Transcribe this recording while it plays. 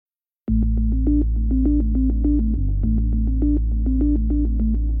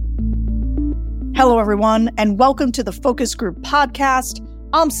Hello, everyone, and welcome to the Focus Group podcast.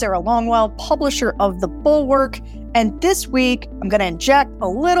 I'm Sarah Longwell, publisher of The Bulwark, and this week I'm going to inject a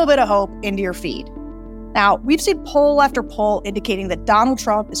little bit of hope into your feed. Now, we've seen poll after poll indicating that Donald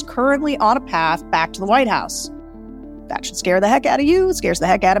Trump is currently on a path back to the White House. That should scare the heck out of you, it scares the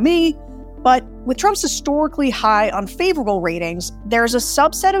heck out of me. But with Trump's historically high unfavorable ratings, there's a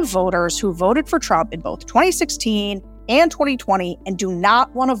subset of voters who voted for Trump in both 2016 and 2020 and do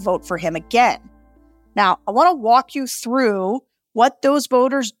not want to vote for him again. Now, I want to walk you through what those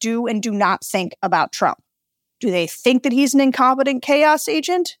voters do and do not think about Trump. Do they think that he's an incompetent chaos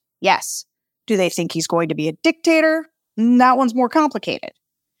agent? Yes. Do they think he's going to be a dictator? That one's more complicated.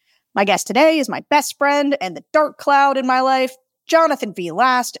 My guest today is my best friend and the dark cloud in my life, Jonathan V.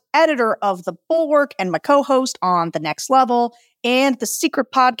 Last, editor of The Bulwark and my co-host on The Next Level and the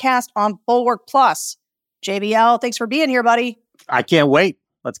secret podcast on Bulwark Plus. JBL, thanks for being here, buddy. I can't wait.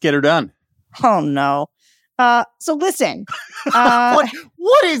 Let's get her done. Oh, no. So listen.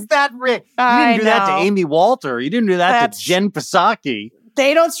 What is that, Rick? You didn't do that to Amy Walter. You didn't do that to Jen Psaki.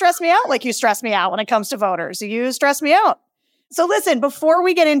 They don't stress me out like you stress me out when it comes to voters. You stress me out. So listen, before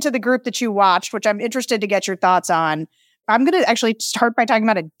we get into the group that you watched, which I'm interested to get your thoughts on, I'm going to actually start by talking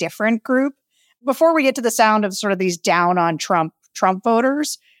about a different group. Before we get to the sound of sort of these down on Trump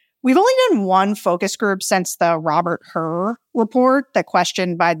voters, we've only done one focus group since the Robert Hur report that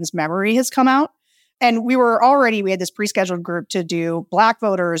questioned Biden's memory has come out. And we had this pre-scheduled group to do Black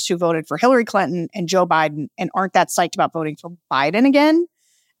voters who voted for Hillary Clinton and Joe Biden and aren't that psyched about voting for Biden again.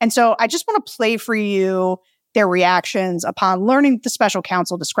 And so I just want to play for you their reactions upon learning the special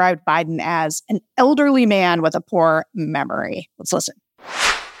counsel described Biden as an elderly man with a poor memory. Let's listen.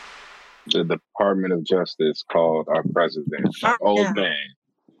 The Department of Justice called our president an old man.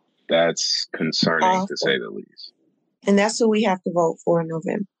 That's concerning, to say the least. And that's who we have to vote for in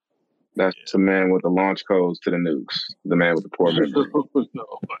November. That's a man with the launch codes to the nukes. The man with the poor memory. No,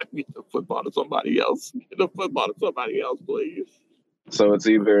 I need the football to somebody else. Get the football to somebody else, please. So it's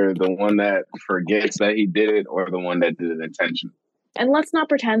either the one that forgets that he did it or the one that did it intentionally. And let's not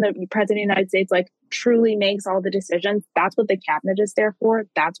pretend that the president of the United States truly makes all the decisions. That's what the cabinet is there for.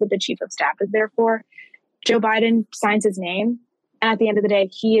 That's what the chief of staff is there for. Joe Biden signs his name. And at the end of the day,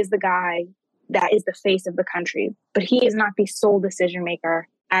 he is the guy that is the face of the country. But he is not the sole decision maker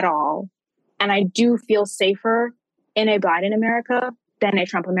at all. And I do feel safer in a Biden America than a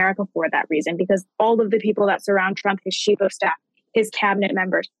Trump America for that reason, because all of the people that surround Trump, his chief of staff, his cabinet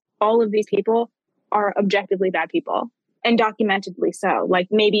members, all of these people are objectively bad people and documentedly so.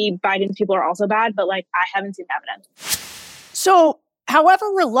 Maybe Biden's people are also bad, but I haven't seen evidence. So, however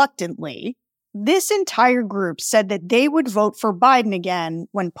reluctantly, this entire group said that they would vote for Biden again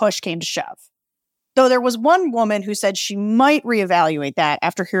when push came to shove. Though there was one woman who said she might reevaluate that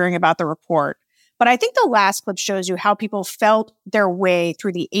after hearing about the report. But I think the last clip shows you how people felt their way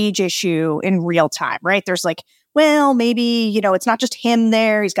through the age issue in real time, right? There's well, maybe, it's not just him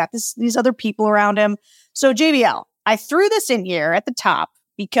there. He's got these other people around him. So JBL, I threw this in here at the top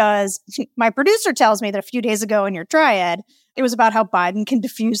because my producer tells me that a few days ago in your triad, it was about how Biden can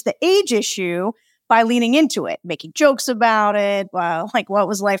diffuse the age issue by leaning into it, making jokes about it, what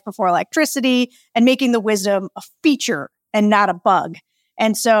was life before electricity, and making the wisdom a feature and not a bug.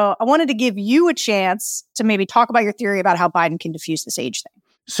 And so I wanted to give you a chance to maybe talk about your theory about how Biden can diffuse this age thing.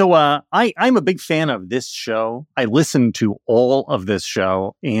 So I'm a big fan of this show. I listened to all of this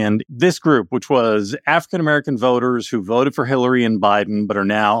show, and this group, which was African-American voters who voted for Hillary and Biden, but are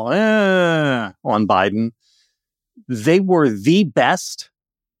now on Biden, they were the best,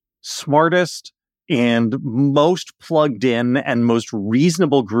 smartest, and most plugged in and most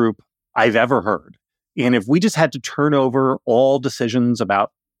reasonable group I've ever heard. And if we just had to turn over all decisions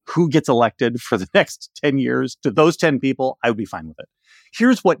about who gets elected for the next 10 years to those 10 people, I would be fine with it.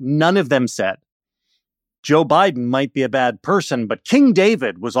 Here's what none of them said. Joe Biden might be a bad person, but King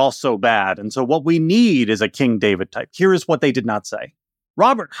David was also bad. And so what we need is a King David type. Here is what they did not say.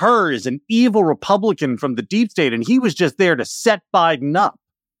 Robert Hur is an evil Republican from the deep state, and he was just there to set Biden up.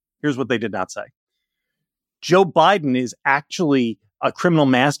 Here's what they did not say. Joe Biden is actually a criminal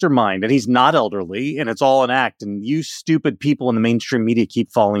mastermind, and he's not elderly, and it's all an act, and you stupid people in the mainstream media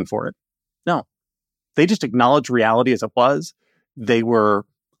keep falling for it. No. They just acknowledged reality as it was. They were,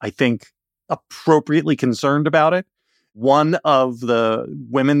 I think, appropriately concerned about it. One of the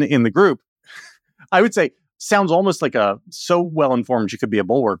women in the group, I would say, sounds almost like so well-informed she could be a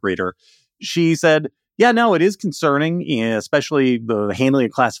Bulwark reader. She said, yeah, no, it is concerning, especially the handling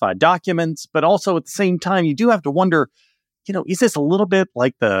of classified documents. But also at the same time, you do have to wonder, is this a little bit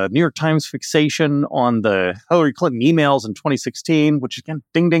like the New York Times fixation on the Hillary Clinton emails in 2016, which again,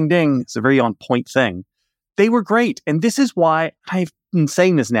 ding, ding, ding, it's a very on point thing. They were great. And this is why I've been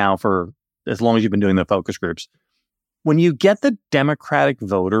saying this now for as long as you've been doing the focus groups. When you get the Democratic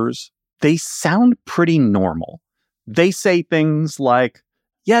voters, they sound pretty normal. They say things like,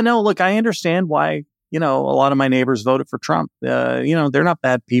 yeah, no, look, I understand why, a lot of my neighbors voted for Trump. They're not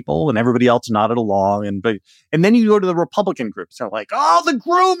bad people, and everybody else nodded along. And then you go to the Republican groups. They're like, oh, the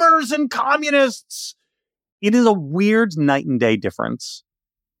groomers and communists. It is a weird night and day difference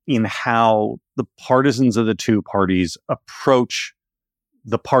in how the partisans of the two parties approach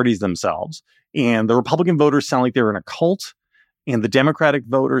the parties themselves. And the Republican voters sound like they're in a cult, and the Democratic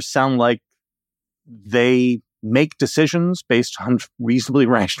voters sound like they make decisions based on reasonably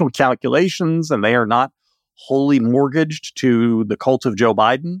rational calculations, and they are not wholly mortgaged to the cult of Joe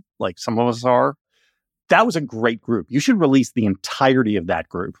Biden, like some of us are. That was a great group. You should release the entirety of that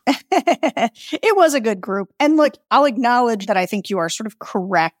group. It was a good group. And look, I'll acknowledge that I think you are sort of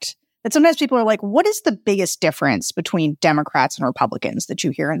correct, that sometimes people are like, what is the biggest difference between Democrats and Republicans that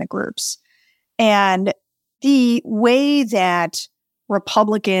you hear in the groups? And the way that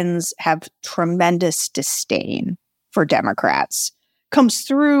Republicans have tremendous disdain for Democrats comes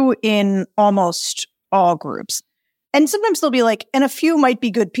through in almost all groups. And sometimes they'll be like, and a few might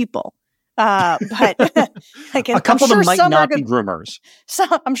be good people. But like, a couple of them might not be groomers.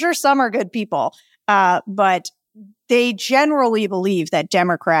 I'm sure some are good people. But they generally believe that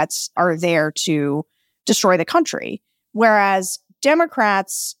Democrats are there to destroy the country. Whereas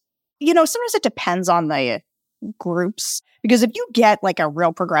Democrats, sometimes it depends on the groups. Because if you get like a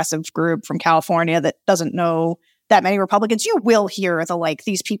real progressive group from California that doesn't know that many Republicans, you will hear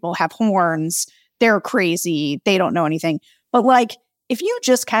these people have horns, they're crazy, they don't know anything. But like, if you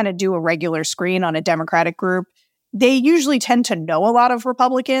just kind of do a regular screen on a Democratic group, they usually tend to know a lot of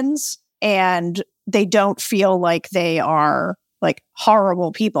Republicans, and they don't feel like they are like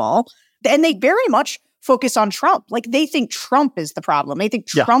horrible people. And they very much focus on Trump. Like, they think Trump is the problem. They think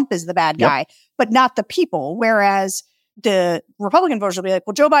Trump is the bad guy, but not the people. Whereas the Republican voters will be like,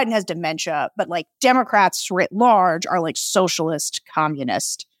 well, Joe Biden has dementia, but like Democrats writ large are like socialist,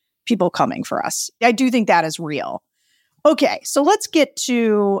 communist people coming for us. I do think that is real. Okay, so let's get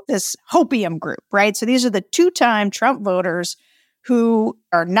to this hopium group, right? So these are the two-time Trump voters who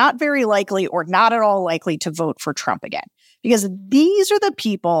are not very likely or not at all likely to vote for Trump again. Because these are the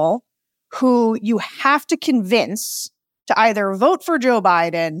people who you have to convince to either vote for Joe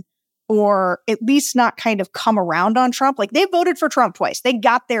Biden or at least not kind of come around on Trump. Like, they voted for Trump twice. They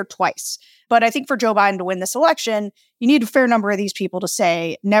got there twice. But I think for Joe Biden to win this election, you need a fair number of these people to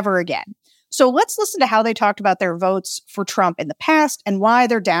say never again. So let's listen to how they talked about their votes for Trump in the past and why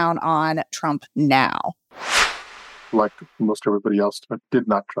they're down on Trump now. Like most everybody else, I did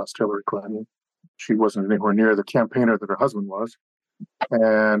not trust Hillary Clinton. She wasn't anywhere near the campaigner that her husband was,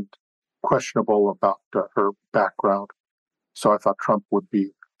 and questionable about her background. So I thought Trump would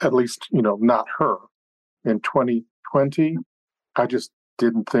be at least, not her. In 2020, I just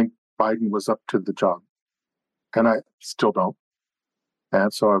didn't think Biden was up to the job. And I still don't.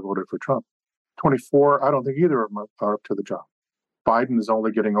 And so I voted for Trump. 24, I don't think either of them are up to the job. Biden is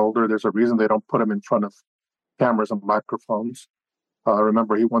only getting older. There's a reason they don't put him in front of cameras and microphones.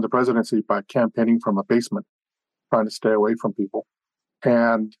 Remember, he won the presidency by campaigning from a basement, trying to stay away from people.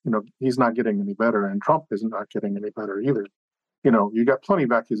 And, he's not getting any better. And Trump is not getting any better either. You got plenty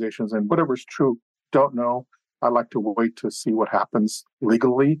of accusations, and whatever's true, don't know. I like to wait to see what happens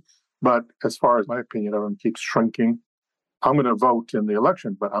legally. But as far as my opinion of him keeps shrinking, I'm going to vote in the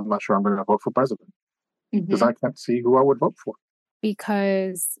election, but I'm not sure I'm going to vote for president because I can't see who I would vote for.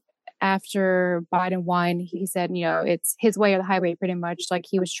 Because after Biden won, he said, it's his way or the highway, pretty much. Like,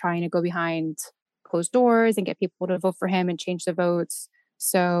 he was trying to go behind closed doors and get people to vote for him and change the votes.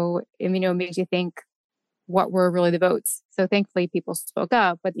 So, it makes you think, what were really the votes? So thankfully people spoke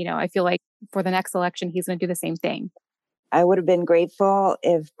up, but I feel like for the next election, he's going to do the same thing. I would have been grateful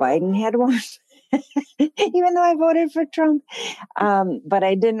if Biden had won, even though I voted for Trump. But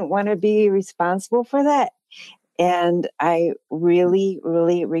I didn't want to be responsible for that. And I really,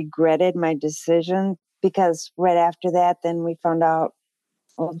 really regretted my decision because right after that, then we found out,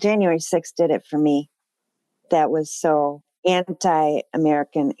 January 6th did it for me. That was so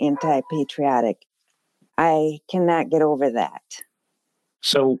anti-American, anti-patriotic. I cannot get over that.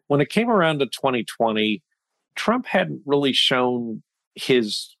 So when it came around to 2020, Trump hadn't really shown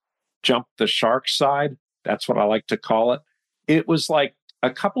his jump the shark side. That's what I like to call it. It was like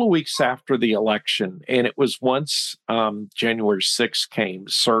a couple of weeks after the election, and it was once January 6th came,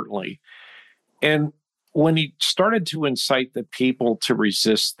 certainly. And when he started to incite the people to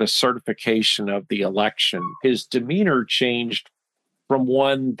resist the certification of the election, his demeanor changed from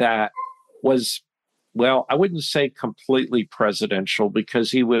one that was, well, I wouldn't say completely presidential,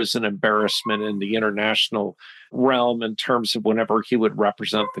 because he was an embarrassment in the international realm in terms of whenever he would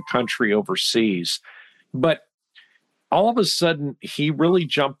represent the country overseas. But all of a sudden, he really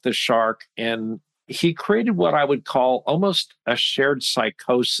jumped the shark, and he created what I would call almost a shared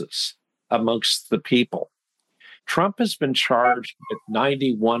psychosis amongst the people. Trump has been charged with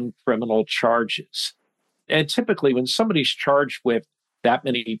 91 criminal charges. And typically, when somebody's charged with that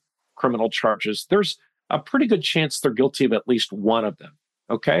many criminal charges, there's a pretty good chance they're guilty of at least one of them.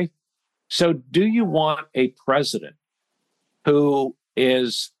 Okay? So do you want a president who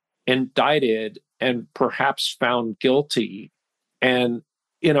is indicted and perhaps found guilty? And,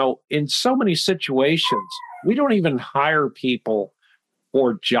 in so many situations, we don't even hire people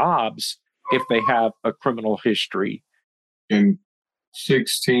for jobs if they have a criminal history. In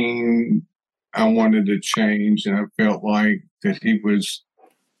 2016, I wanted to change, and I felt like that he was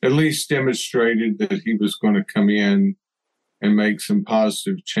at least demonstrated that he was going to come in and make some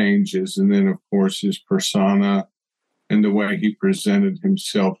positive changes. And then, of course, his persona and the way he presented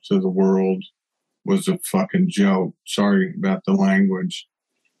himself to the world was a fucking joke. Sorry about the language.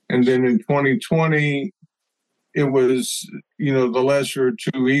 And then in 2020, it was, the lesser of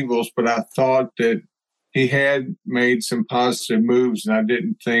two evils, but I thought that he had made some positive moves, and I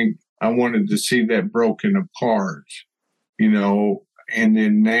didn't think I wanted to see that broken apart, and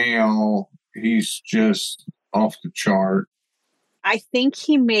then now he's just off the chart. I think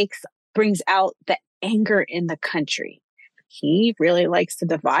he brings out the anger in the country. He really likes to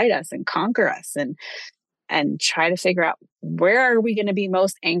divide us and conquer us and try to figure out where are we going to be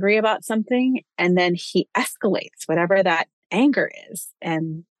most angry about something. And then he escalates whatever that anger is.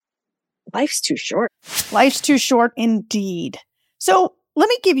 And life's too short. Life's too short indeed. So let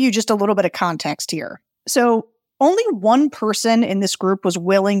me give you just a little bit of context here. So only one person in this group was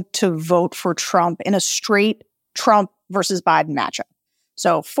willing to vote for Trump in a straight Trump versus Biden matchup.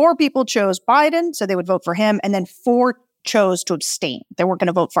 So 4 people chose Biden, so they would vote for him, and then 4 chose to abstain. They weren't going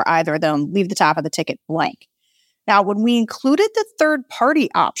to vote for either of them, leave the top of the ticket blank. Now, when we included the third-party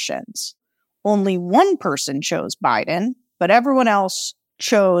options, only one person chose Biden, but everyone else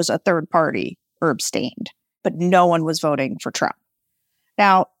chose a third party or abstained. But no one was voting for Trump.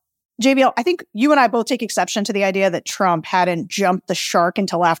 Now, JBL, I think you and I both take exception to the idea that Trump hadn't jumped the shark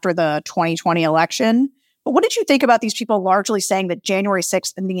until after the 2020 election. But what did you think about these people largely saying that January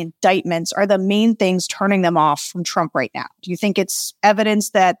 6th and the indictments are the main things turning them off from Trump right now? Do you think it's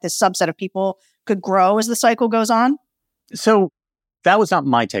evidence that this subset of people could grow as the cycle goes on? So that was not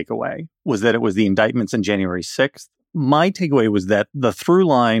my takeaway, was that it was the indictments on January 6th. My takeaway was that the through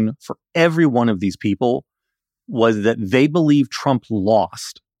line for every one of these people was that they believed Trump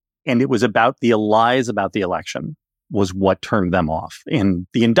lost. And it was about the lies about the election was what turned them off. And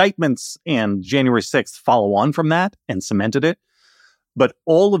the indictments and January 6th follow on from that and cemented it. But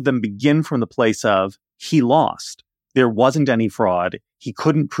all of them begin from the place of he lost. There wasn't any fraud. He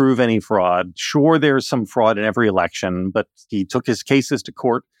couldn't prove any fraud. Sure, there's some fraud in every election, but he took his cases to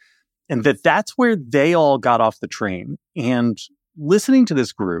court. And that's where they all got off the train. And listening to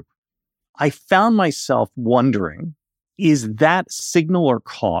this group, I found myself wondering, is that signal or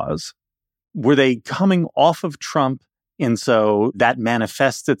cause? Were they coming off of Trump? And so that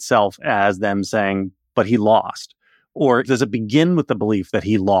manifests itself as them saying, but he lost. Or does it begin with the belief that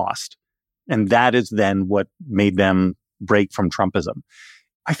he lost? And that is then what made them break from Trumpism.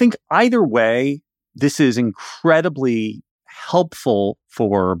 I think either way, this is incredibly helpful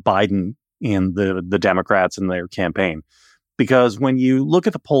for Biden and the Democrats and their campaign. Because when you look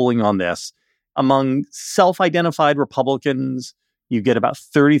at the polling on this, among self-identified Republicans, you get about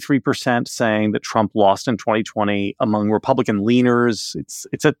 33% saying that Trump lost in 2020. Among Republican leaners,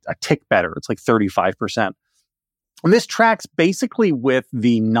 it's a tick better. It's like 35%. And this tracks basically with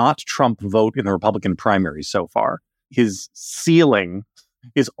the not Trump vote in the Republican primaries so far. His ceiling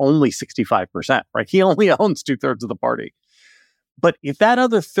is only 65%, right? He only owns 2/3 of the party. But if that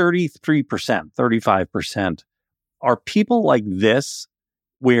other 33%, 35% are people like this,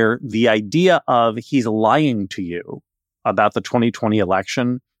 where the idea of he's lying to you about the 2020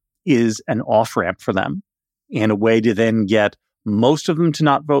 election is an off-ramp for them and a way to then get most of them to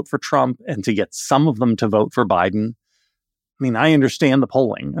not vote for Trump and to get some of them to vote for Biden. I mean, I understand the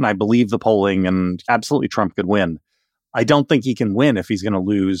polling and I believe the polling, and absolutely Trump could win. I don't think he can win if he's going to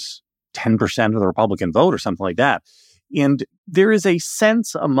lose 10% of the Republican vote or something like that. And there is a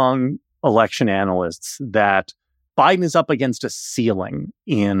sense among election analysts that Biden is up against a ceiling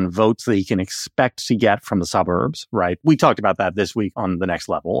in votes that he can expect to get from the suburbs, right? We talked about that this week on The Next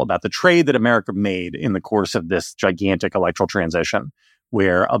Level, about the trade that America made in the course of this gigantic electoral transition,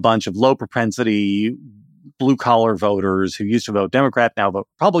 where a bunch of low propensity, blue-collar voters who used to vote Democrat now vote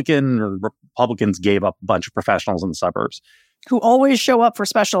Republican, or Republicans gave up a bunch of professionals in the suburbs. Who always show up for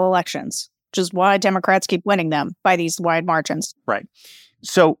special elections, which is why Democrats keep winning them by these wide margins. Right.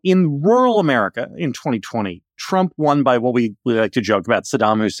 So in rural America in 2020, Trump won by what we like to joke about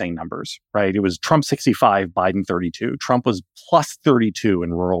Saddam Hussein numbers, right? It was Trump 65, Biden 32. Trump was plus 32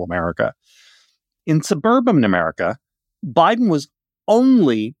 in rural America. In suburban America, Biden was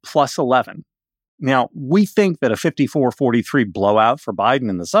only plus 11. Now, we think that a 54-43 blowout for Biden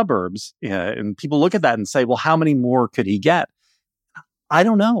in the suburbs, and people look at that and say, well, how many more could he get? I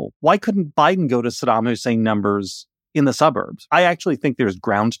don't know. Why couldn't Biden go to Saddam Hussein numbers in the suburbs? I actually think there's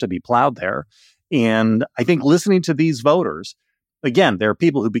ground to be plowed there. And I think listening to these voters, again, there are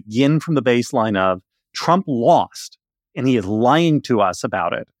people who begin from the baseline of Trump lost and he is lying to us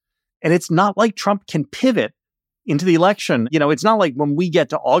about it. And it's not like Trump can pivot into the election. You know, it's not like when we get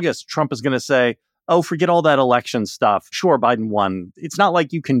to August, Trump is going to say, oh, forget all that election stuff. Sure, Biden won. It's not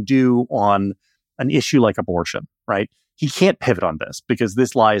like you can do on an issue like abortion, right? He can't pivot on this because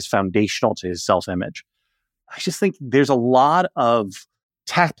this lie is foundational to his self-image. I just think there's a lot of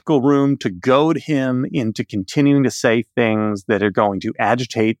tactical room to goad him into continuing to say things that are going to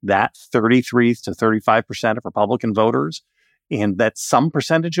agitate that 33 to 35% of Republican voters, and that some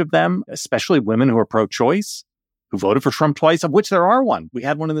percentage of them, especially women who are pro-choice, who voted for Trump twice, of which there are one. We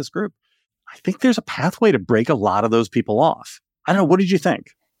had one in this group. I think there's a pathway to break a lot of those people off. I don't know. What did you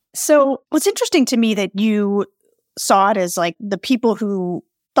think? So what's interesting to me that you saw it as like the people who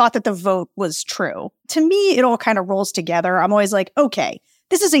thought that the vote was true. To me, it all kind of rolls together. I'm always like, okay,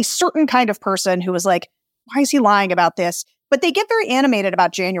 this is a certain kind of person who was like, why is he lying about this? But they get very animated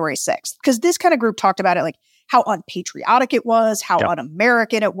about January 6th because this kind of group talked about it like how unpatriotic it was, how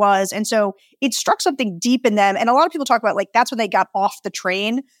un-American it was. And so it struck something deep in them. And a lot of people talk about like, that's when they got off the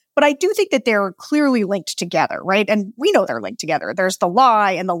train. But I do think that they're clearly linked together, right? And we know they're linked together. There's the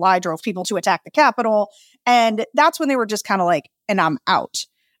lie, and the lie drove people to attack the Capitol. And that's when they were just kind of like, and I'm out.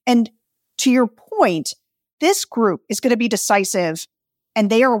 And to your point, this group is going to be decisive. And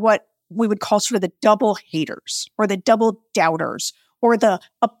they are what we would call sort of the double haters or the double doubters or the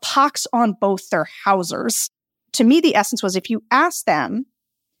a pox on both their housers. To me, the essence was if you ask them,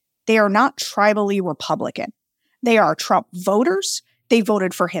 they are not tribally Republican. They are Trump voters. They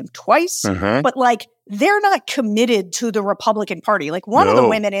voted for him twice, but like they're not committed to the Republican Party. Like one of the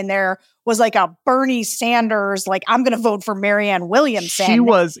women in there was like a Bernie Sanders, like I'm going to vote for Marianne Williamson. She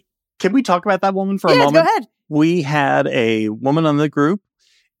was, can we talk about that woman for a moment? Go ahead. We had a woman on the group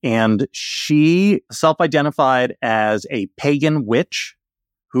and she self-identified as a pagan witch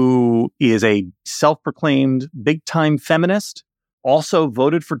who is a self-proclaimed big-time feminist, also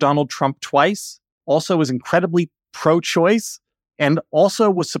voted for Donald Trump twice, also was incredibly pro-choice, and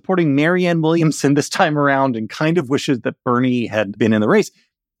also was supporting Marianne Williamson this time around and kind of wishes that Bernie had been in the race.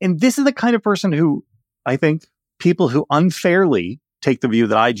 And this is the kind of person who I think people who unfairly take the view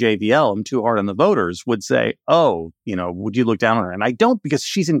that I, JVL, am too hard on the voters would say, oh, you know, would you look down on her? And I don't, because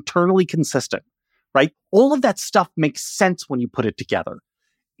she's internally consistent, right? All of that stuff makes sense when you put it together.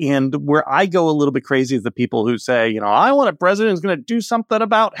 And where I go a little bit crazy is the people who say, you know, I want a president who's going to do something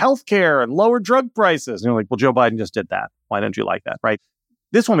about healthcare and lower drug prices. And you're like, well, Joe Biden just did that. Why don't you like that, right?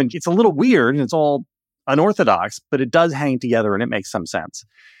 This woman, it's a little weird and it's all unorthodox, but it does hang together and it makes some sense.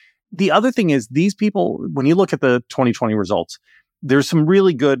 The other thing is these people, when you look at the 2020 results, there's some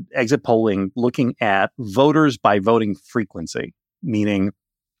really good exit polling looking at voters by voting frequency, meaning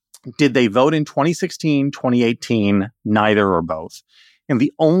did they vote in 2016, 2018, neither or both? And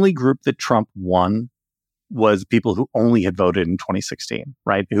the only group that Trump won was people who only had voted in 2016,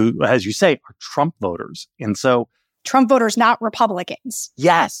 right? Who, as you say, are Trump voters. And so Trump voters, not Republicans.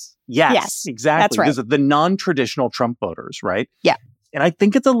 Yes, exactly. That's right. These are the non-traditional Trump voters, right? Yeah. And I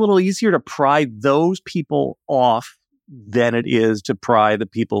think it's a little easier to pry those people off than it is to pry the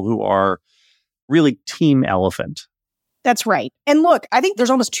people who are really team elephant. That's right. And look, I think there's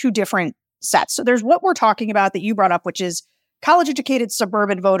almost two different sets. So there's what we're talking about that you brought up, which is college-educated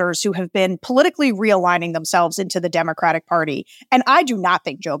suburban voters who have been politically realigning themselves into the Democratic Party. And I do not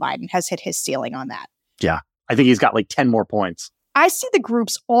think Joe Biden has hit his ceiling on that. Yeah. I think he's got like 10 more points. I see the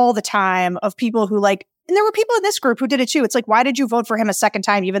groups all the time of people who like, and there were people in this group who did it too. It's like, why did you vote for him a second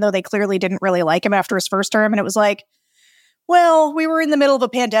time, even though they clearly didn't really like him after his first term? And it was like, well, we were in the middle of a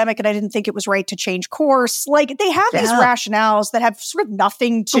pandemic and I didn't think it was right to change course. Like, they have these rationales that have sort of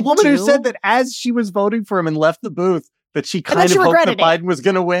nothing to do. The woman who said that as she was voting for him and left the booth, that she kind of hoped that Biden was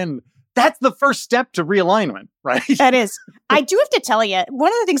going to win. That's the first step to realignment, right? That is. I do have to tell you, one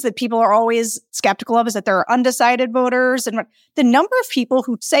of the things that people are always skeptical of is that there are undecided voters. And the number of people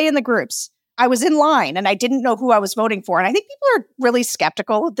who say in the groups, I was in line and I didn't know who I was voting for. And I think people are really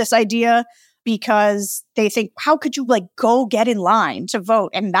skeptical of this idea because they think, how could you like go get in line to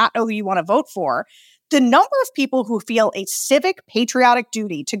vote and not know who you want to vote for? The number of people who feel a civic patriotic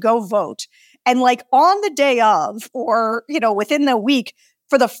duty to go vote and like on the day of, or, you know, within the week,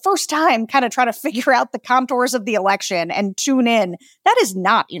 for the first time, kind of try to figure out the contours of the election and tune in, that is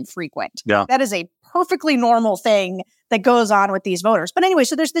not infrequent. Yeah. That is a perfectly normal thing that goes on with these voters. But anyway,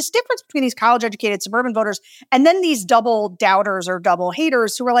 so there's this difference between these college-educated suburban voters and then these double doubters or double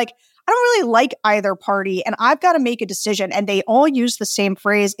haters who are like, I don't really like either party and I've got to make a decision. And they all use the same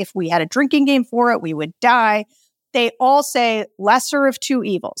phrase. If we had a drinking game for it, we would die. They all say lesser of two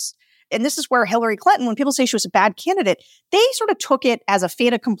evils. And this is where Hillary Clinton, when people say she was a bad candidate, they sort of took it as a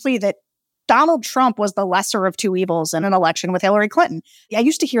fait accompli that Donald Trump was the lesser of two evils in an election with Hillary Clinton. I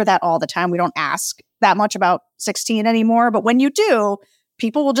used to hear that all the time. We don't ask that much about 16 anymore. But when you do,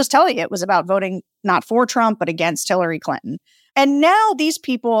 people will just tell you it was about voting not for Trump, but against Hillary Clinton. And now these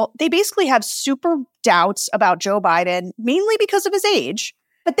people, they basically have super doubts about Joe Biden, mainly because of his age,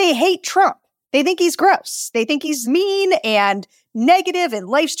 but they hate Trump. They think he's gross. They think he's mean and negative and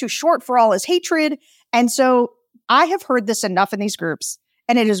life's too short for all his hatred. And so I have heard this enough in these groups.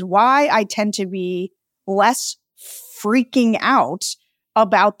 And it is why I tend to be less freaking out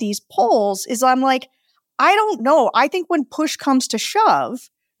about these polls is I'm like, I don't know. I think when push comes to shove,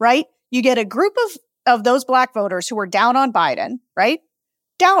 right, you get a group of those Black voters who are down on Biden, right?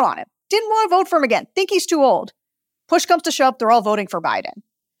 Down on him. Didn't want to vote for him again. Think he's too old. Push comes to shove, they're all voting for Biden.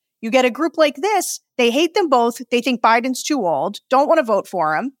 You get a group like this, they hate them both. They think Biden's too old, don't want to vote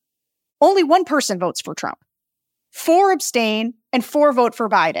for him. Only one person votes for Trump. 4 abstain and 4 vote for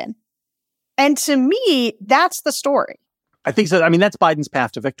Biden. And to me, that's the story. I think so. I mean, that's Biden's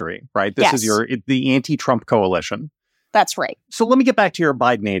path to victory, right? This is the anti-Trump coalition. That's right. So let me get back to your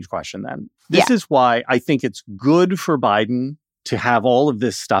Biden age question then. This is why I think it's good for Biden to have all of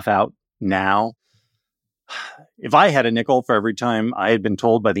this stuff out now. If I had a nickel for every time I had been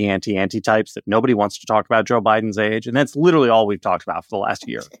told by the anti-types that nobody wants to talk about Joe Biden's age, and that's literally all we've talked about for the last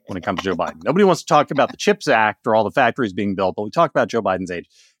year when it comes to Joe Biden. Nobody wants to talk about the CHIPS Act or all the factories being built, but we talk about Joe Biden's age.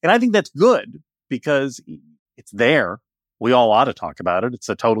 And I think that's good because it's there. We all ought to talk about it. It's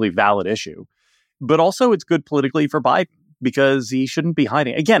a totally valid issue. But also it's good politically for Biden because he shouldn't be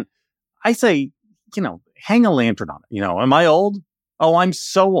hiding. Again, I say, hang a lantern on it. Am I old? Oh, I'm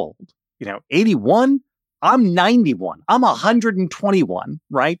so old. 81? I'm 91. I'm 121,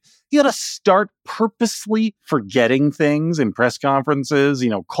 right? You got to start purposely forgetting things in press conferences,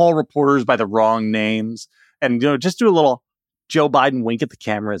 call reporters by the wrong names and, just do a little Joe Biden wink at the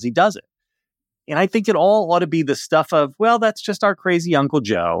camera as he does it. And I think it all ought to be the stuff of, well, that's just our crazy Uncle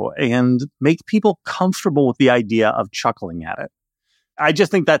Joe and make people comfortable with the idea of chuckling at it. I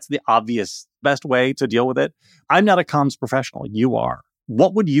just think that's the obvious best way to deal with it. I'm not a comms professional. You are.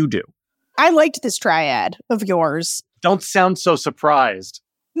 What would you do? I liked this triad of yours. Don't sound so surprised.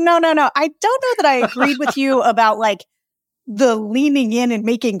 No. I don't know that I agreed with you about like the leaning in and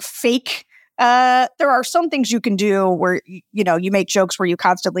making fake. There are some things you can do where, you make jokes where you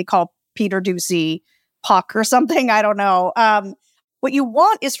constantly call Peter Doocy Puck or something. I don't know. What you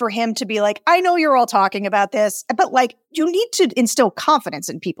want is for him to be like, I know you're all talking about this, but like you need to instill confidence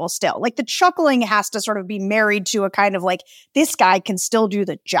in people still. Like the chuckling has to sort of be married to a kind of like, this guy can still do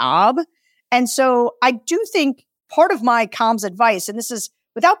the job. And so I do think part of my comms advice, and this is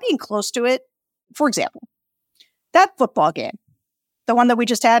without being close to it, for example, that football game, the one that we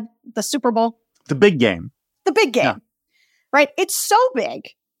just had, the Super Bowl. The big game. Yeah. Right? It's so big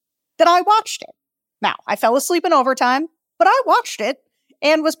that I watched it. Now, I fell asleep in overtime, but I watched it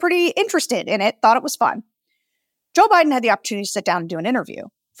and was pretty interested in it, thought it was fun. Joe Biden had the opportunity to sit down and do an interview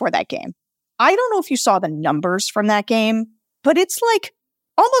for that game. I don't know if you saw the numbers from that game, but it's like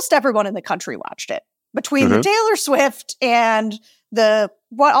almost everyone in the country watched it. Between the Taylor Swift and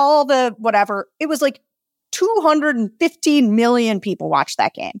whatever, it was like 215 million people watched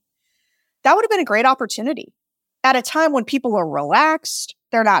that game. That would have been a great opportunity at a time when people are relaxed,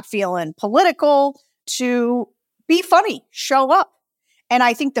 they're not feeling political, to be funny, show up. And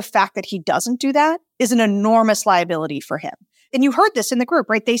I think the fact that he doesn't do that is an enormous liability for him. And you heard this in the group,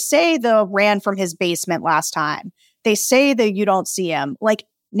 right? They say the ran from his basement last time. They say that you don't see him. Like,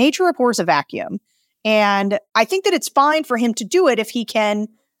 nature abhors a vacuum. And I think that it's fine for him to do it if he can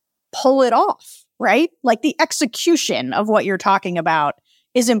pull it off, right? Like the execution of what you're talking about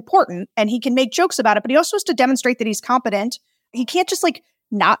is important, and he can make jokes about it, but he also has to demonstrate that he's competent. He can't just like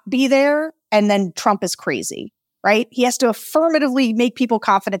not be there and then Trump is crazy, right? He has to affirmatively make people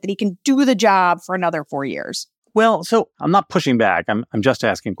confident that he can do the job for another 4 years. Well, so I'm not pushing back. I'm just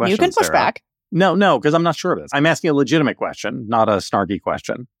asking questions. You can push Sarah. back. No, because I'm not sure of this. I'm asking a legitimate question, not a snarky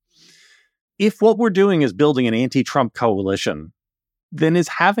question. If what we're doing is building an anti-Trump coalition, then is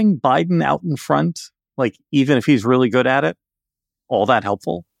having Biden out in front, like even if he's really good at it, all that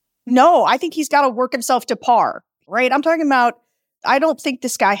helpful? No, I think he's got to work himself to par, right? I'm talking about, I don't think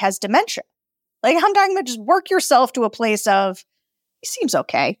this guy has dementia. Like, I'm talking about just work yourself to a place of, he seems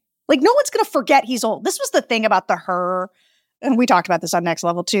okay. Like, no one's going to forget he's old. This was the thing about the Her, and we talked about this on Next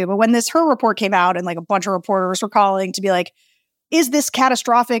Level too, but when this Her report came out and like a bunch of reporters were calling to be like, is this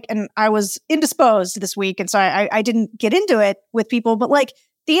catastrophic? And I was indisposed this week, and so I didn't get into it with people, but like,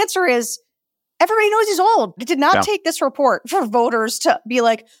 the answer is, everybody knows he's old. It did not take this report for voters to be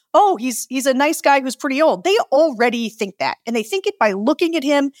like, oh, he's a nice guy who's pretty old. They already think that. And they think it by looking at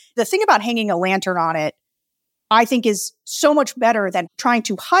him. The thing about hanging a lantern on it, I think, is so much better than trying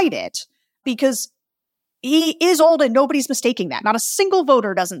to hide it, because he is old and nobody's mistaking that. Not a single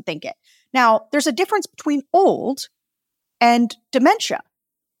voter doesn't think it. Now, there's a difference between old and dementia,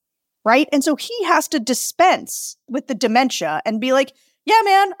 right? And so he has to dispense with the dementia and be like, yeah,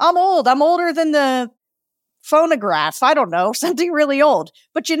 man, I'm old. I'm older than the phonograph. I don't know, something really old.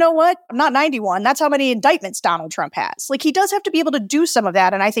 But you know what? I'm not 91. That's how many indictments Donald Trump has. Like, he does have to be able to do some of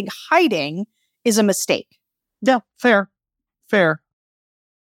that. And I think hiding is a mistake. Yeah, fair.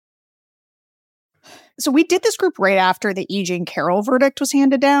 So we did this group right after the E. Jean Carroll verdict was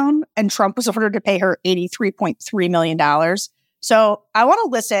handed down, and Trump was ordered to pay her $83.3 million. So I want to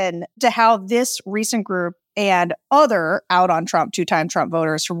listen to how this recent group and other out on Trump, two-time Trump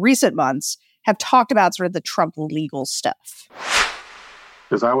voters from recent months have talked about sort of the Trump legal stuff.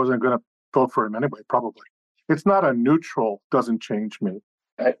 Because I wasn't going to vote for him anyway, probably. It's not a neutral, doesn't change me.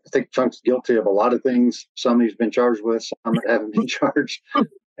 I think Trump's guilty of a lot of things. Some he's been charged with, some haven't been charged.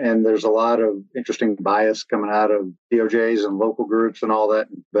 And there's a lot of interesting bias coming out of DOJs and local groups and all that.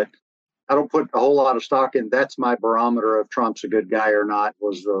 But I don't put a whole lot of stock in. That's my barometer of Trump's a good guy or not,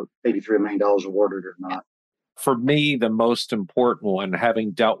 was the $83 million awarded or not. For me, the most important one,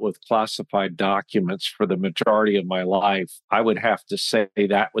 having dealt with classified documents for the majority of my life, I would have to say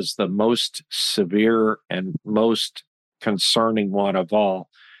that was the most severe and most concerning one of all.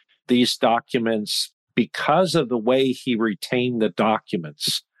 These documents, because of the way he retained the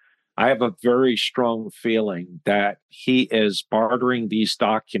documents, I have a very strong feeling that he is bartering these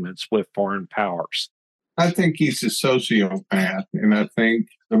documents with foreign powers. I think he's a sociopath, and I think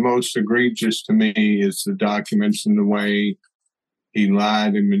the most egregious to me is the documents and the way he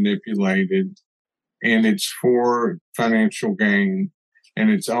lied and manipulated. And it's for financial gain, and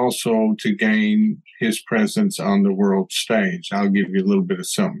it's also to gain his presence on the world stage. I'll give you a little bit of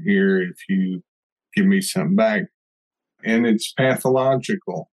something here if you give me something back. And it's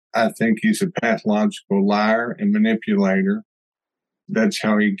pathological. I think he's a pathological liar and manipulator. That's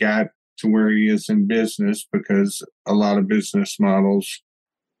how he got to where he is in business, because a lot of business models,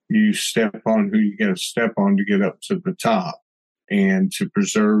 you step on who you got to step on to get up to the top and to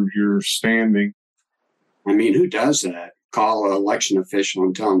preserve your standing. I mean, who does that? Call an election official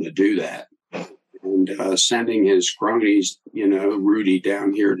and tell him to do that. And sending his cronies, Rudy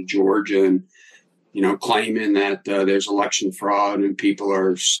down here to Georgia and, claiming that there's election fraud and people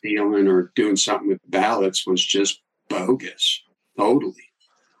are stealing or doing something with ballots was just bogus, totally.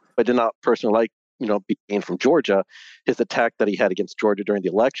 I did not personally like, being from Georgia, his attack that he had against Georgia during the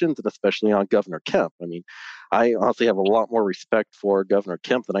elections, and especially on Governor Kemp. I mean, I honestly have a lot more respect for Governor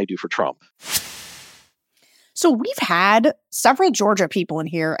Kemp than I do for Trump. So we've had several Georgia people in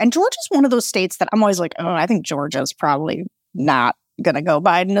here, and Georgia's one of those states that I'm always like, oh, I think Georgia's probably not going to go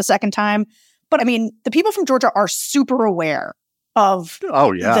Biden a second time. But I mean, the people from Georgia are super aware of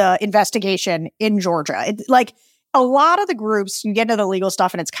the investigation in Georgia. A lot of the groups, you get into the legal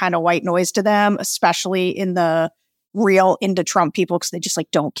stuff and it's kind of white noise to them, especially in the real into Trump people, because they just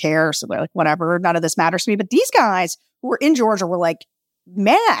don't care. So they're like, whatever, none of this matters to me. But these guys who were in Georgia were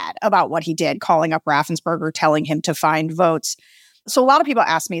mad about what he did, calling up Raffensperger, telling him to find votes. So a lot of people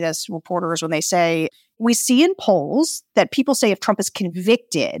ask me this, reporters, when they say, we see in polls that people say if Trump is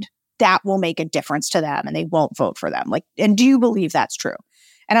convicted, that will make a difference to them and they won't vote for them. And do you believe that's true?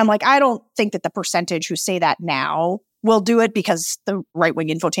 And I'm like, I don't think that the percentage who say that now will do it, because the right-wing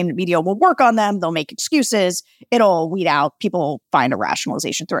infotainment media will work on them. They'll make excuses. It'll weed out. People will find a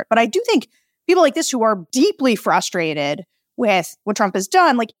rationalization through it. But I do think people like this who are deeply frustrated with what Trump has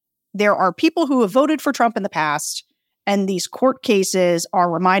done. Like, there are people who have voted for Trump in the past, and these court cases are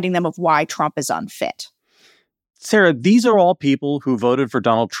reminding them of why Trump is unfit. Sarah, these are all people who voted for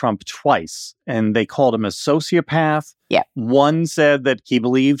Donald Trump twice, and they called him a sociopath. Yeah. One said that he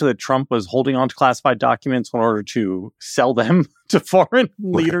believed that Trump was holding on to classified documents in order to sell them to foreign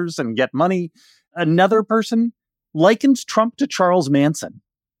leaders and get money. Another person likens Trump to Charles Manson.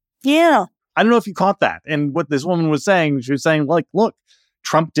 Yeah. I don't know if you caught that. And what this woman was saying, she was saying, like, look,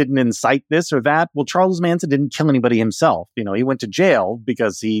 Trump didn't incite this or that. Well, Charles Manson didn't kill anybody himself. You know, he went to jail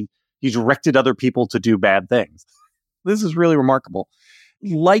because he directed other people to do bad things. This is really remarkable.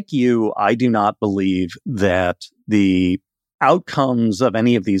 Like you, I do not believe that the outcomes of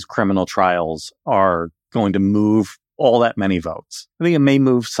any of these criminal trials are going to move all that many votes. I think it may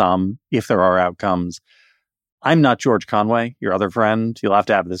move some if there are outcomes. I'm not George Conway, your other friend. You'll have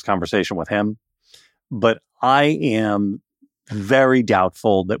to have this conversation with him. But I am very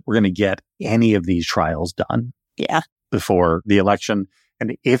doubtful that we're going to get any of these trials done before the election.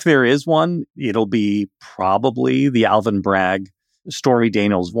 And if there is one, it'll be probably the Alvin Bragg, Stormy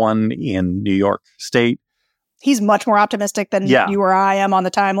Daniels one in New York State. He's much more optimistic than you or I am on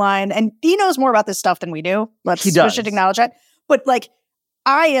the timeline. And he knows more about this stuff than we do. We should acknowledge that. But like,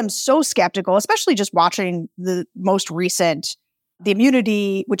 I am so skeptical, especially just watching the most recent, the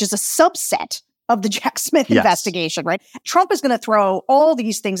immunity, which is a subset of the Jack Smith investigation, right? Trump is going to throw all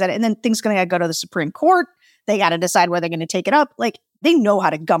these things at it, and then things are going to go to the Supreme Court. They got to decide whether they're going to take it up. Like, they know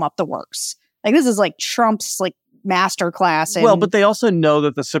how to gum up the works. Like, this is like Trump's like master class. Well, but they also know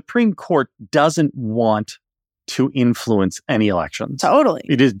that the Supreme Court doesn't want to influence any elections. Totally.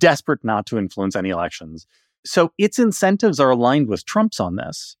 It is desperate not to influence any elections. So its incentives are aligned with Trump's on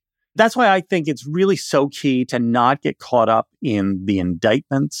this. That's why I think it's really so key to not get caught up in the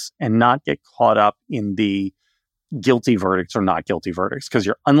indictments and not get caught up in the guilty verdicts or not guilty verdicts, because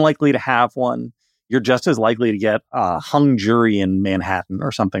you're unlikely to have one. You're just as likely to get a hung jury in Manhattan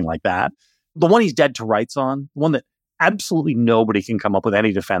or something like that. The one he's dead to rights on, the one that absolutely nobody can come up with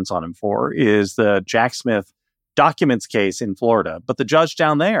any defense on him for, is the Jack Smith documents case in Florida. But the judge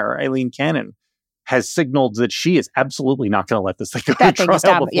down there, Aileen Cannon, has signaled that she is absolutely not going to let this thing go to trial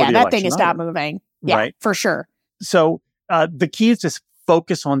before the election. That thing is not moving. Yeah, right? For sure. So the key is to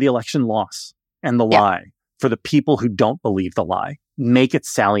focus on the election loss and the lie for the people who don't believe the lie. Make it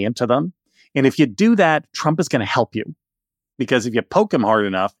salient to them. And if you do that, Trump is going to help you. Because if you poke him hard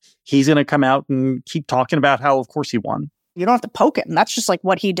enough, he's going to come out and keep talking about how, of course, he won. You don't have to poke him. That's just like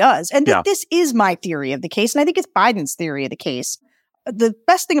what he does. And this is my theory of the case. And I think it's Biden's theory of the case. The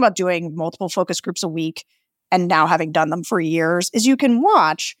best thing about doing multiple focus groups a week, and now having done them for years, is you can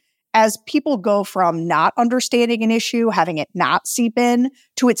watch as people go from not understanding an issue, having it not seep in,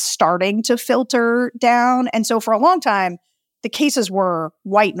 to it starting to filter down. And so for a long time, the cases were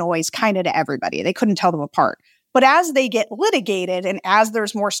white noise kind of to everybody. They couldn't tell them apart. But as they get litigated and as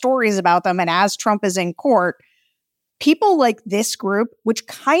there's more stories about them and as Trump is in court, people like this group, which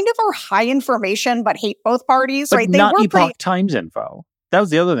kind of are high information but hate both parties, but right? They not were Epoch Times info. That was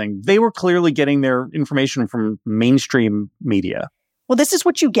the other thing. They were clearly getting their information from mainstream media. Well, this is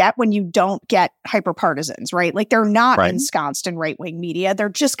what you get when you don't get hyperpartisans, right? Like, they're not ensconced in right-wing media. They're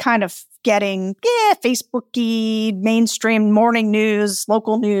just kind of getting, Facebook-y, mainstream morning news,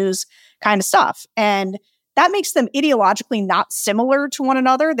 local news kind of stuff. And that makes them ideologically not similar to one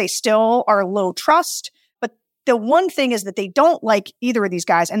another. They still are low trust. But the one thing is that they don't like either of these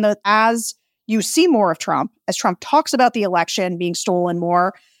guys. And as you see more of Trump, as Trump talks about the election being stolen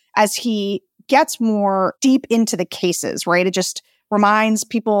more, as he gets more deep into the cases, right? It just reminds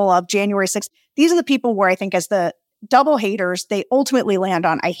people of January 6th. These are the people where I think, as the double haters, they ultimately land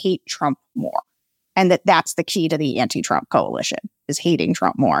on, I hate Trump more. And that's the key to the anti-Trump coalition, is hating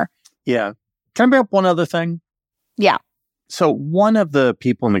Trump more. Yeah. Can I bring up one other thing? Yeah. So one of the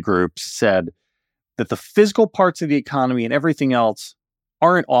people in the group said that the physical parts of the economy and everything else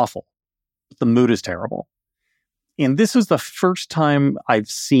aren't awful. The mood is terrible. And this was the first time I've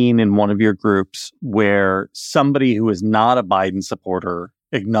seen in one of your groups where somebody who is not a Biden supporter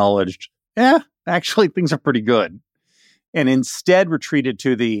acknowledged, actually things are pretty good. And instead retreated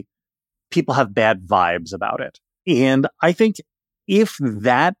to the people have bad vibes about it. And I think if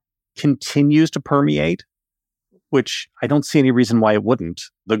that continues to permeate, which I don't see any reason why it wouldn't,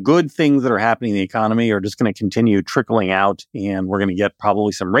 the good things that are happening in the economy are just going to continue trickling out, and we're going to get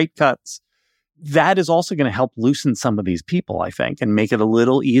probably some rate cuts. That is also going to help loosen some of these people, I think, and make it a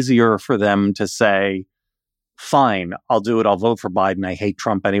little easier for them to say, fine, I'll do it. I'll vote for Biden. I hate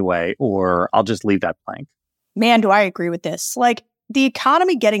Trump anyway, or I'll just leave that blank. Man, do I agree with this. Like, the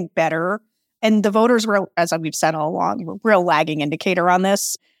economy getting better, And the voters were, as we've said all along, were a real lagging indicator on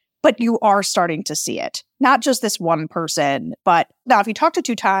this. But you are starting to see it. Not just this one person, but now if you talk to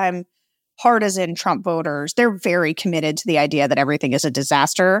two-time partisan Trump voters, they're very committed to the idea that everything is a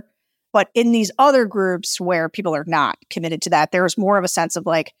disaster. But in these other groups where people are not committed to that, there's more of a sense of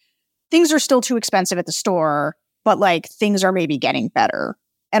like, things are still too expensive at the store, but like things are maybe getting better.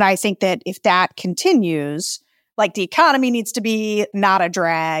 And I think that if that continues, like the economy needs to be not a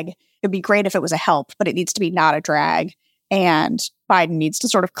drag. It'd be great if it was a help, but it needs to be not a drag. And Biden needs to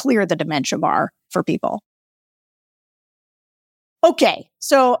sort of clear the dementia bar for people. Okay,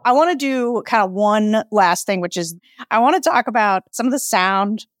 so I want to do kind of one last thing, which is I want to talk about some of the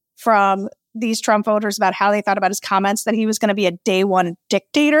sound from these Trump voters about how they thought about his comments that he was going to be a day one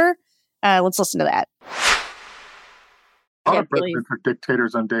dictator. Let's listen to that. A lot of presidents are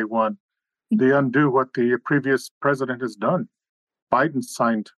dictators on day one. They undo what the previous president has done. Biden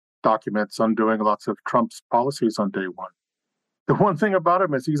signed documents undoing lots of Trump's policies on day one. The one thing about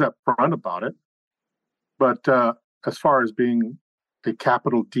him is he's upfront about it. But as far as being a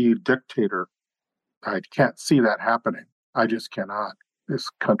capital D dictator, I can't see that happening. I just cannot. This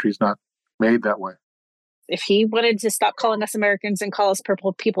country's not made that way. If he wanted to stop calling us Americans and call us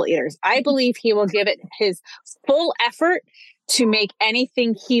purple people eaters, I believe he will give it his full effort to make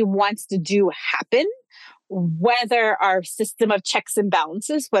anything he wants to do happen. Whether our system of checks and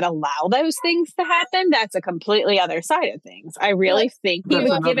balances would allow those things to happen, that's a completely other side of things. I really think he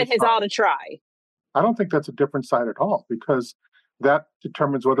would give it his all to try. I don't think that's a different side at all, because that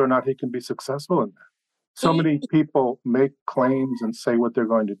determines whether or not he can be successful in that. So many people make claims and say what they're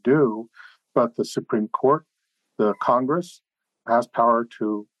going to do, but the Supreme Court, the Congress, has power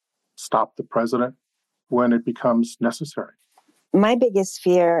to stop the president when it becomes necessary. My biggest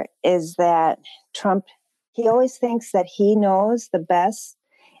fear is that Trump, he always thinks that he knows the best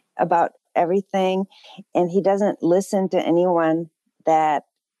about everything, and he doesn't listen to anyone, that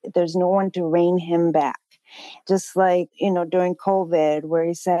there's no one to rein him back. Just like, during COVID, where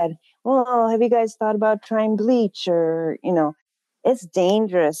he said, well, have you guys thought about trying bleach? Or, it's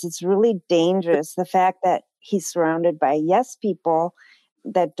dangerous. It's really dangerous. The fact that he's surrounded by yes people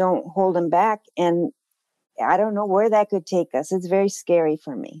that don't hold him back. And I don't know where that could take us. It's very scary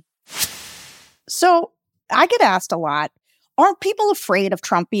for me. So I get asked a lot, aren't people afraid of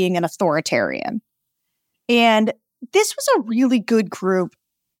Trump being an authoritarian? And this was a really good group.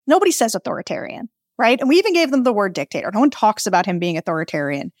 Nobody says authoritarian, right? And we even gave them the word dictator. No one talks about him being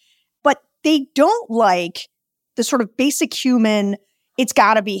authoritarian. But they don't like the sort of basic human, it's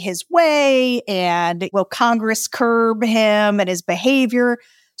got to be his way, and will Congress curb him and his behavior?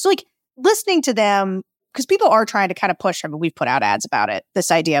 So like listening to them, because people are trying to kind of push him, and we've put out ads about it, this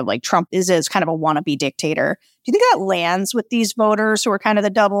idea of like Trump is kind of a wannabe dictator. Do you think that lands with these voters who are kind of the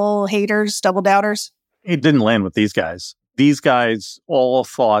double haters, double doubters? It didn't land with these guys. These guys all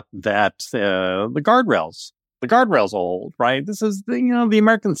thought that the guardrails old, right? This is, the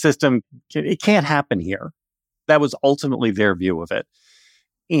American system, it can't happen here. That was ultimately their view of it.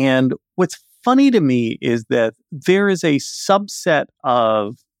 And what's funny to me is that there is a subset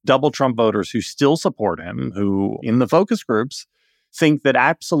of double Trump voters who still support him, who in the focus groups think that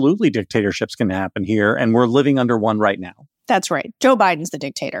absolutely dictatorships can happen here, and we're living under one right now. That's right. Joe Biden's the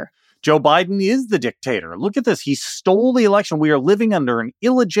dictator. Joe Biden is the dictator. Look at this. He stole the election. We are living under an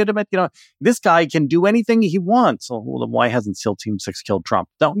illegitimate, this guy can do anything he wants. So, well, then why hasn't SEAL Team 6 killed Trump?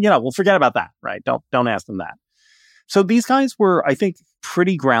 We'll forget about that, right? Don't ask them that. So these guys were, I think,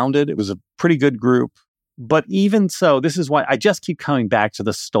 pretty grounded. It was a pretty good group. But even so, this is why I just keep coming back to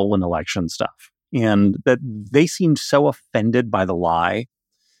the stolen election stuff. And that they seemed so offended by the lie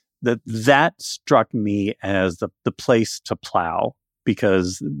that struck me as the place to plow.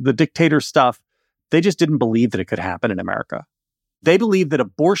 Because the dictator stuff, they just didn't believe that it could happen in America. They believed that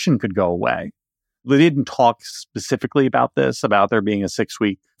abortion could go away. They didn't talk specifically about this, about there being a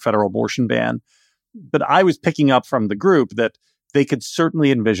 6-week federal abortion ban. But I was picking up from the group that they could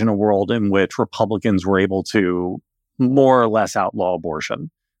certainly envision a world in which Republicans were able to more or less outlaw abortion.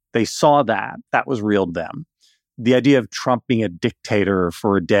 They saw that. That was real to them. The idea of Trump being a dictator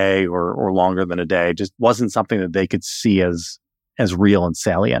for a day or longer than a day just wasn't something that they could see as real and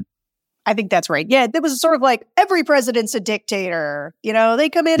salient. I think that's right. Yeah, it was sort of like every president's a dictator. They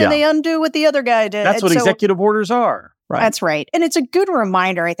come in and they undo what the other guy did. That's what executive orders are. Right. That's right. And it's a good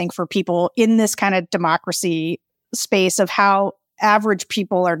reminder, I think, for people in this kind of democracy space of how average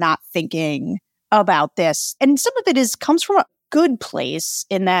people are not thinking about this. And some of it comes from a good place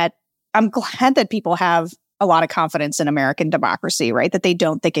in that I'm glad that people have a lot of confidence in American democracy, right? That they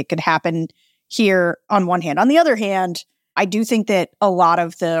don't think it could happen here on one hand. On the other hand, I do think that a lot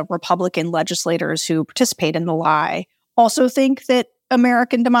of the Republican legislators who participate in the lie also think that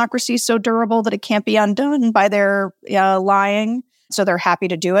American democracy is so durable that it can't be undone by their lying. So they're happy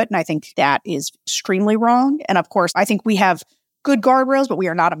to do it. And I think that is extremely wrong. And of course, I think we have good guardrails, but we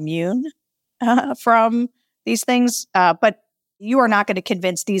are not immune from these things. But you are not going to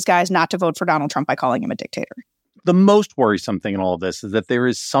convince these guys not to vote for Donald Trump by calling him a dictator. The most worrisome thing in all of this is that there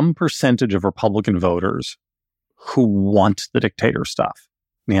is some percentage of Republican voters who want the dictator stuff.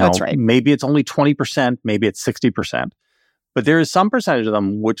 That's right. Maybe it's only 20%, maybe it's 60%. But there is some percentage of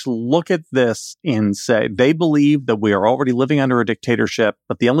them which look at this and say they believe that we are already living under a dictatorship,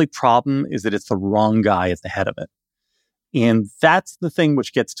 but the only problem is that it's the wrong guy at the head of it. And that's the thing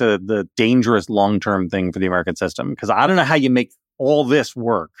which gets to the dangerous long-term thing for the American system. Because I don't know how you make all this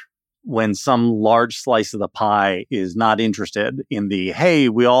work when some large slice of the pie is not interested in the, hey,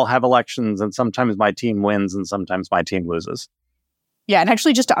 we all have elections and sometimes my team wins and sometimes my team loses. Yeah, and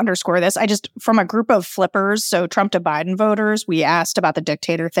actually just to underscore this, from a group of flippers, so Trump to Biden voters, we asked about the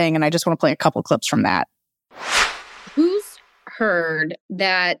dictator thing, and I just want to play a couple clips from that. Who's heard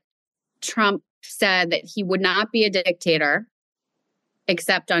that Trump said that he would not be a dictator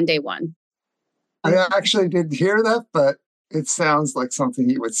except on day one? I actually didn't hear that, but it sounds like something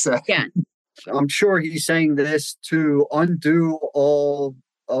he would say. Yeah. I'm sure he's saying this to undo all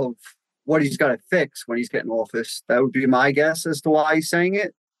of what he's got to fix when he's getting office. That would be my guess as to why he's saying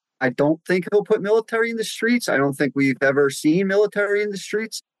it. I don't think he'll put military in the streets. I don't think we've ever seen military in the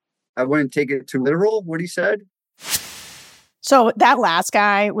streets. I wouldn't take it too literal, what he said. So that last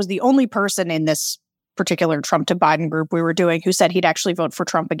guy was the only person in this particular Trump to Biden group we were doing who said he'd actually vote for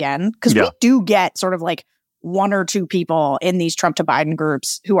Trump again. Because we do get sort of like one or two people in these Trump to Biden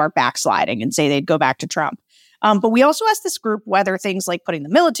groups who are backsliding and say they'd go back to Trump. But we also asked this group whether things like putting the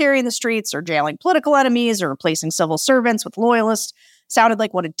military in the streets or jailing political enemies or replacing civil servants with loyalists sounded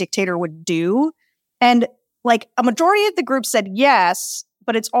like what a dictator would do. And like a majority of the group said yes,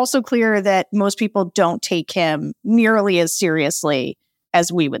 but it's also clear that most people don't take him nearly as seriously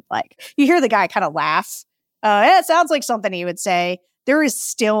as we would like. You hear the guy kind of laugh. It sounds like something he would say. There is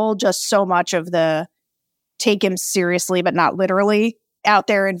still just so much of the take him seriously, but not literally out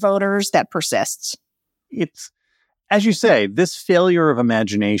there in voters that persists. It's, as you say, this failure of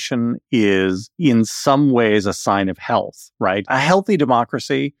imagination is in some ways a sign of health, right? A healthy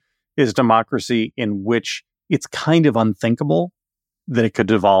democracy is a democracy in which it's kind of unthinkable that it could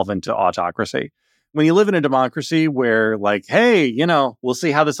devolve into autocracy. When you live in a democracy where like, hey, we'll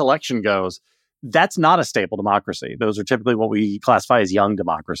see how this election goes, that's not a stable democracy. Those are typically what we classify as young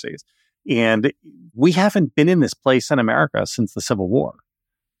democracies. And we haven't been in this place in America since the Civil War.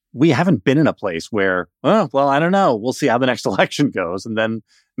 We haven't been in a place where, I don't know. We'll see how the next election goes. And then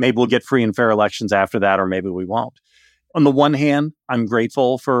maybe we'll get free and fair elections after that, or maybe we won't. On the one hand, I'm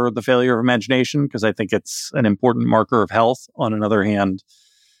grateful for the failure of imagination because I think it's an important marker of health. On another hand,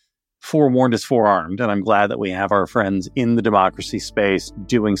 forewarned is forearmed. And I'm glad that we have our friends in the democracy space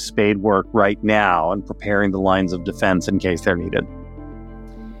doing spade work right now and preparing the lines of defense in case they're needed.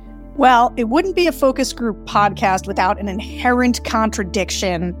 Well, it wouldn't be a focus group podcast without an inherent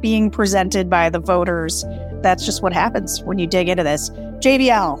contradiction being presented by the voters. That's just what happens when you dig into this.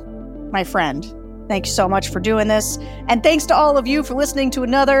 JVL, my friend, thank you so much for doing this. And thanks to all of you for listening to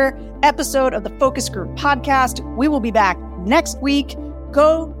another episode of the Focus Group podcast. We will be back next week.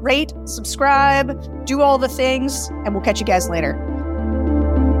 Go, rate, subscribe, do all the things, and we'll catch you guys later.